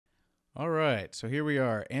All right, so here we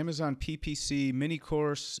are, Amazon PPC mini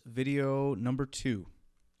course video number 2.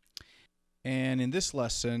 And in this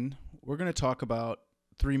lesson, we're going to talk about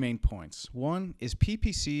 3 main points. 1 is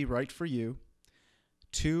PPC right for you.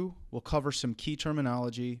 2, we'll cover some key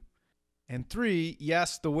terminology. And 3,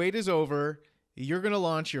 yes, the wait is over. You're going to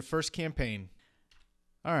launch your first campaign.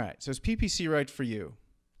 All right, so is PPC right for you?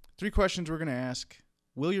 3 questions we're going to ask.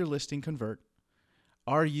 Will your listing convert?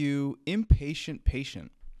 Are you impatient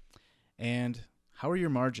patient? And how are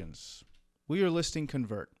your margins? Will your listing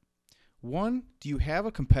convert? 1, do you have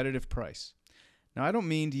a competitive price? Now, I don't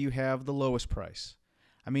mean do you have the lowest price.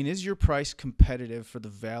 I mean, is your price competitive for the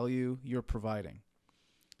value you're providing?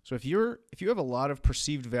 So if you have a lot of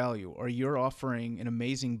perceived value or you're offering an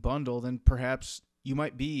amazing bundle, then perhaps you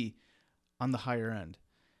might be on the higher end.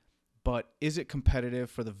 But is it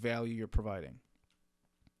competitive for the value you're providing?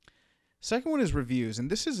 Second one is reviews,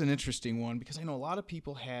 and this is an interesting one because I know a lot of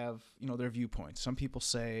people have, their viewpoints. Some people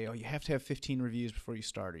say, oh, you have to have 15 reviews before you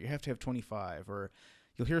start, or you have to have 25, or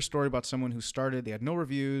you'll hear a story about someone who started, they had no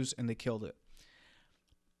reviews, and they killed it.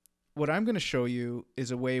 What I'm going to show you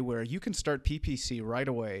is a way where you can start PPC right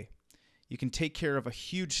away. You can take care of a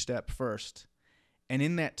huge step first, and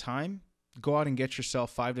in that time, go out and get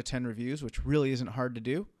yourself 5 to 10 reviews, which really isn't hard to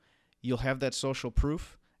do. You'll have that social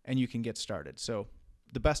proof, and you can get started. So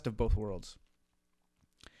the best of both worlds.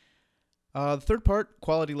 The third part,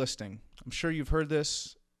 quality listing. I'm sure you've heard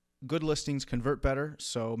this. Good listings convert better,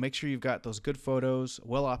 so make sure you've got those good photos,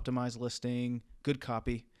 well-optimized listing, good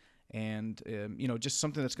copy, and just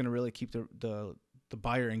something that's going to really keep the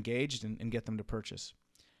buyer engaged and get them to purchase.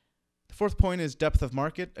 The fourth point is depth of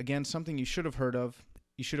market. Again, something you should have heard of,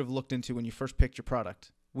 you should have looked into when you first picked your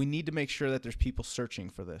product. We need to make sure that there's people searching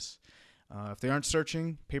for this. If they aren't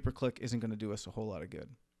searching, pay-per-click isn't going to do us a whole lot of good.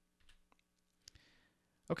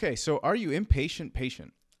 Okay, so are you impatient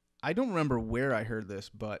patient? I don't remember where I heard this,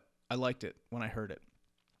 but I liked it when I heard it.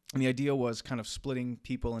 And the idea was kind of splitting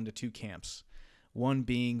people into 2 camps. One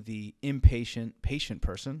being the impatient patient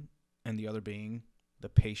person, and the other being the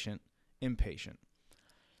patient impatient.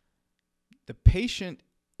 The patient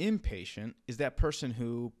impatient is that person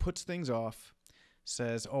who puts things off,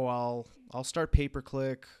 says, oh, I'll start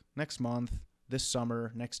pay-per-click next month, this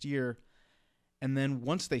summer, next year. And then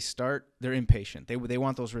once they start, they're impatient. They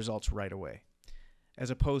want those results right away.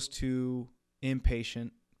 As opposed to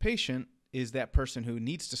impatient patient is that person who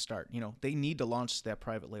needs to start. They need to launch that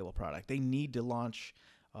private label product. They need to launch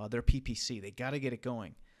their PPC. They got to get it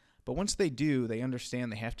going. But once they do, they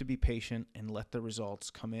understand they have to be patient and let the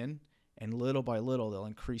results come in. And little by little, they'll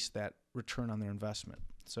increase that return on their investment.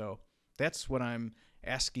 So that's what I'm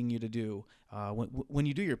asking you to do when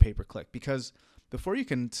you do your pay-per-click, because before you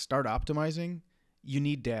can start optimizing, you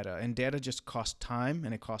need data, and data just costs time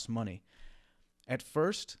and it costs money. At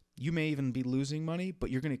first, you may even be losing money, but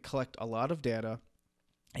you're going to collect a lot of data,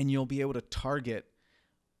 and you'll be able to target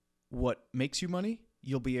what makes you money.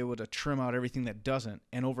 You'll be able to trim out everything that doesn't,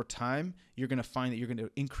 and over time, you're going to find that you're going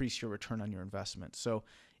to increase your return on your investment. So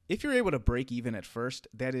if you're able to break even at first,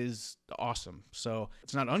 that is awesome. So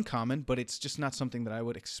it's not uncommon, but it's just not something that I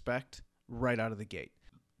would expect right out of the gate.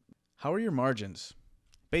 How are your margins?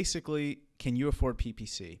 Basically, can you afford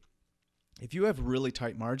PPC? If you have really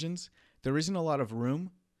tight margins, there isn't a lot of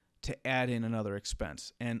room to add in another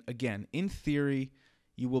expense. And again, in theory,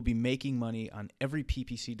 you will be making money on every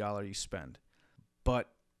PPC dollar you spend. But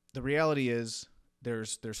the reality is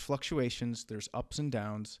there's fluctuations, there's ups and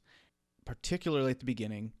downs, particularly at the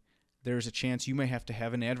beginning. There's a chance you may have to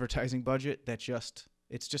have an advertising budget that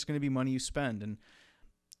it's just going to be money you spend. And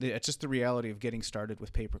it's just the reality of getting started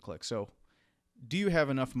with pay-per-click. So do you have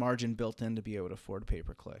enough margin built in to be able to afford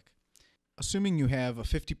pay-per-click? Assuming you have a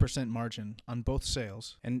 50% margin on both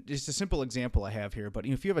sales, and it's a simple example I have here, but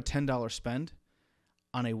if you have a $10 spend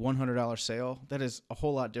on a $100 sale, that is a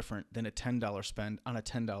whole lot different than a $10 spend on a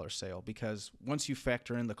 $10 sale, because once you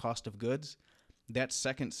factor in the cost of goods, that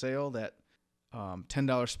second sale, that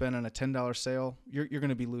 $10 spend on a $10 sale, you're going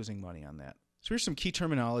to be losing money on that. So here's some key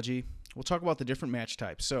terminology. We'll talk about the different match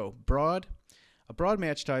types. So a broad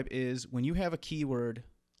match type is when you have a keyword,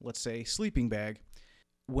 let's say sleeping bag,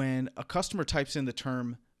 when a customer types in the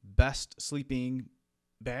term best sleeping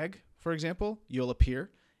bag, for example, you'll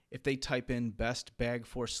appear. If they type in best bag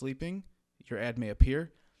for sleeping, your ad may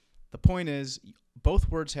appear. The point is both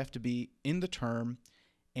words have to be in the term,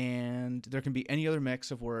 and there can be any other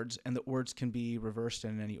mix of words, and the words can be reversed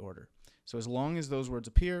in any order. So as long as those words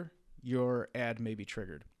appear, your ad may be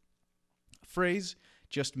triggered. A phrase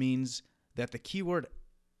just means that the keyword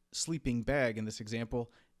sleeping bag in this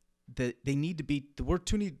example, that they need to be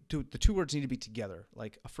the two words need to be together,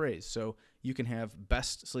 like a phrase. So you can have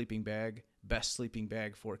best sleeping bag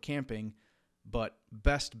for camping, but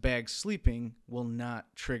best bag sleeping will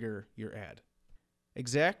not trigger your ad.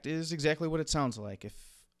 Exact is exactly what it sounds like. If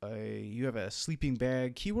you have a sleeping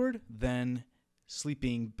bag keyword, then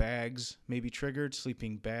sleeping bags may be triggered.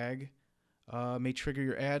 Sleeping bag may trigger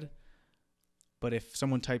your ad. But if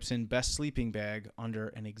someone types in best sleeping bag under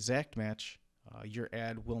an exact match, your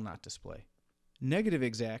ad will not display. Negative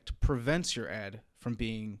exact prevents your ad from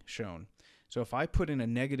being shown. So if I put in a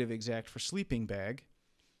negative exact for sleeping bag,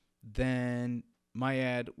 then my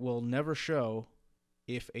ad will never show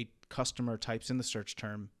if a customer types in the search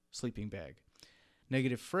term sleeping bag.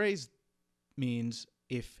 Negative phrase means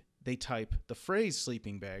if they type the phrase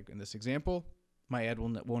sleeping bag in this example, my ad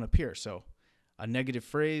won't appear. So a negative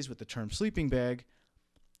phrase with the term sleeping bag,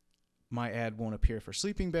 my ad won't appear for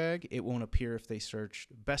sleeping bag. It won't appear if they search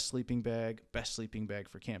best sleeping bag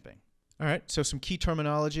for camping. All right, so some key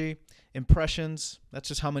terminology. Impressions, that's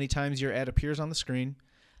just how many times your ad appears on the screen.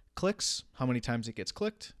 Clicks, how many times it gets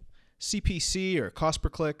clicked. CPC, or cost per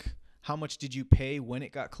click, how much did you pay when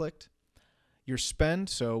it got clicked. Your spend,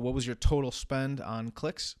 so what was your total spend on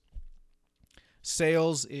clicks.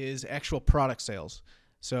 Sales is actual product sales.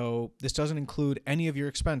 So this doesn't include any of your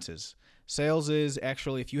expenses. Sales is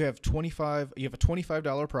actually if you have a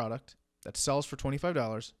 $25 product that sells for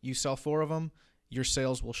 $25, you sell 4 of them, your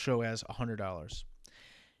sales will show as $100.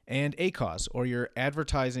 And ACOS, or your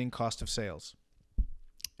advertising cost of sales.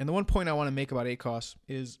 And the one point I want to make about ACOS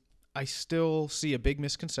is I still see a big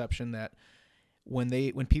misconception that when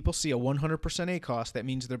people see a 100% ACOS, that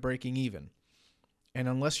means they're breaking even. And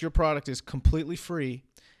unless your product is completely free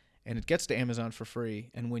and it gets to Amazon for free,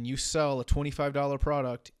 and when you sell a $25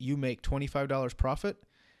 product, you make $25 profit,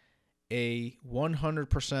 a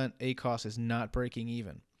 100% ACOS is not breaking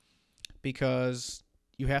even because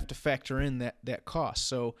you have to factor in that cost.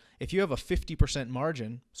 So if you have a 50%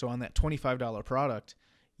 margin, so on that $25 product,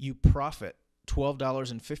 you profit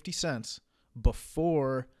 $12.50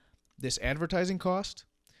 before this advertising cost,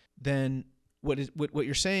 then what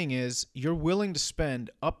you're saying is you're willing to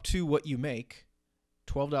spend up to what you make,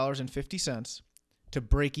 $12.50, to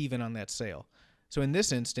break even on that sale. So in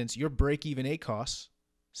this instance, your break-even ACOS,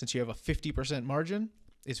 since you have a 50% margin,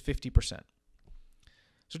 is 50%.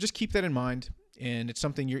 So just keep that in mind, and it's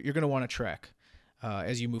something you're going to want to track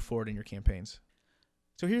as you move forward in your campaigns.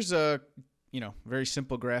 So here's a very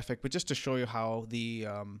simple graphic, but just to show you how the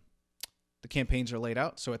campaigns are laid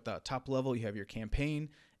out. So at the top level, you have your campaign.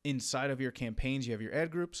 Inside of your campaigns, you have your ad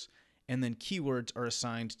groups, and then keywords are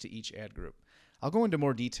assigned to each ad group. I'll go into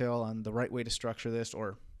more detail on the right way to structure this,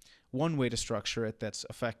 or one way to structure it that's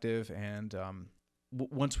effective. And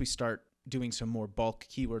once we start doing some more bulk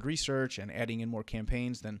keyword research and adding in more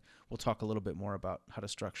campaigns, then we'll talk a little bit more about how to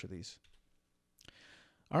structure these.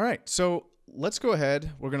 All right, so let's go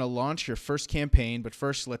ahead. We're going to launch your first campaign, but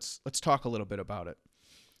first let's talk a little bit about it.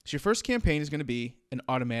 So your first campaign is going to be an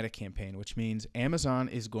automatic campaign, which means Amazon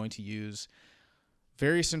is going to use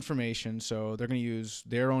various information. So they're going to use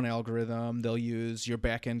their own algorithm. They'll use your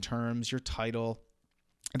back-end terms, your title.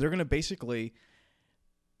 And they're going to basically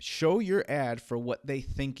show your ad for what they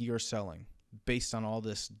think you're selling based on all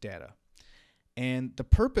this data. And the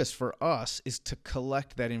purpose for us is to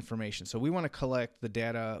collect that information. So we want to collect the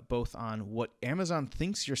data both on what Amazon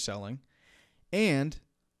thinks you're selling and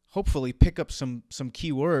hopefully pick up some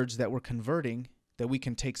keywords that we're converting that we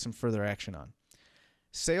can take some further action on.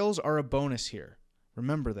 Sales are a bonus here.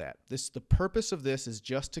 Remember that. The purpose of this is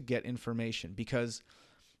just to get information, because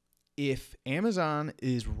if Amazon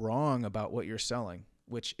is wrong about what you're selling,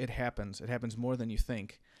 which it happens more than you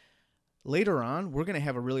think, later on, we're going to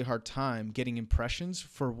have a really hard time getting impressions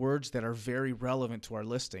for words that are very relevant to our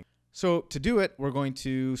listing. So to do it, we're going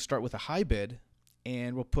to start with a high bid,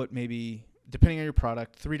 and we'll put maybe, depending on your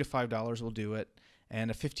product, $3 to $5 will do it, and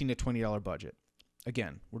a $15 to $20 budget.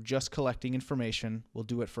 Again, we're just collecting information. We'll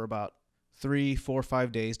do it for about 3, 4,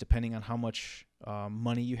 5 days, depending on how much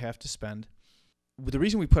money you have to spend. The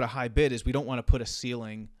reason we put a high bid is we don't want to put a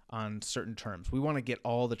ceiling on certain terms. We want to get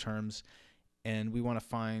all the terms, and we want to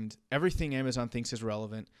find everything Amazon thinks is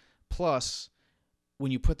relevant. Plus,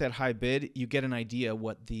 when you put that high bid, you get an idea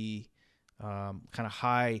what the kind of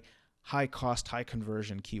high cost, high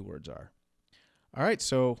conversion keywords are. All right,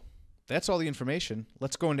 so that's all the information.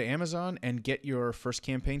 Let's go into Amazon and get your first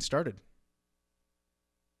campaign started.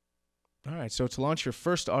 All right, so to launch your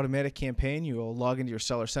first automatic campaign, you will log into your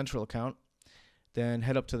Seller Central account. Then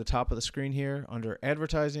head up to the top of the screen here under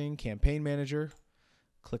Advertising, Campaign Manager.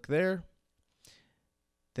 Click there.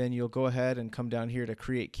 Then you'll go ahead and come down here to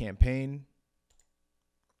Create Campaign.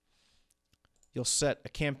 You'll set a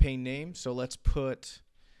campaign name. So let's put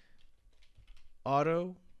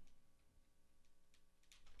auto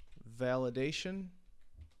validation,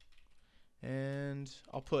 and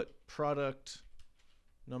I'll put product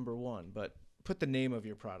number 1, but put the name of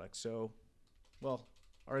your product. So, well,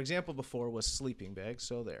 our example before was sleeping bags,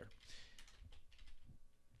 so there.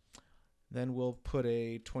 Then we'll put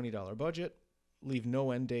a $20 budget, leave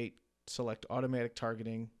no end date, select automatic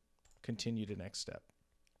targeting, continue to next step.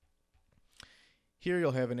 Here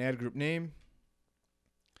you'll have an ad group name.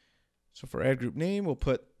 So for ad group name, we'll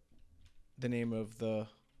put the name of the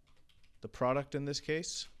product in this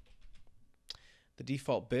case. The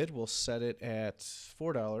default bid, we'll set it at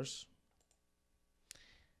 $4.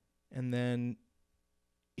 And then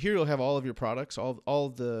here you'll have all of your products, all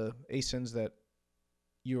of the ASINs that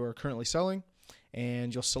you are currently selling,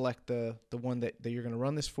 and you'll select the one that you're going to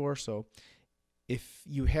run this for. So if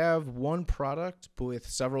you have one product with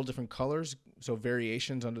several different colors, so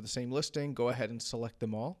variations under the same listing, go ahead and select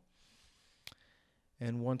them all.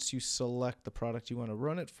 And once you select the product you want to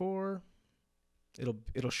run it for,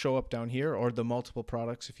 it'll show up down here, or the multiple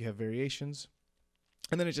products if you have variations.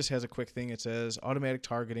 And then it just has a quick thing. It says automatic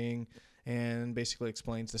targeting, and basically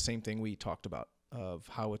explains the same thing we talked about of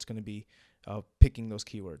how it's going to be picking those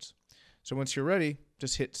keywords. So once you're ready,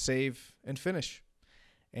 just hit save and finish,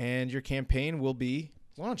 and your campaign will be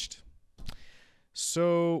launched.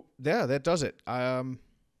 So yeah, that does it. If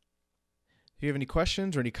you have any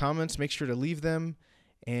questions or any comments, make sure to leave them,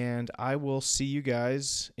 and I will see you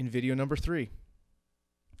guys in video number 3.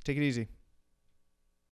 Take it easy.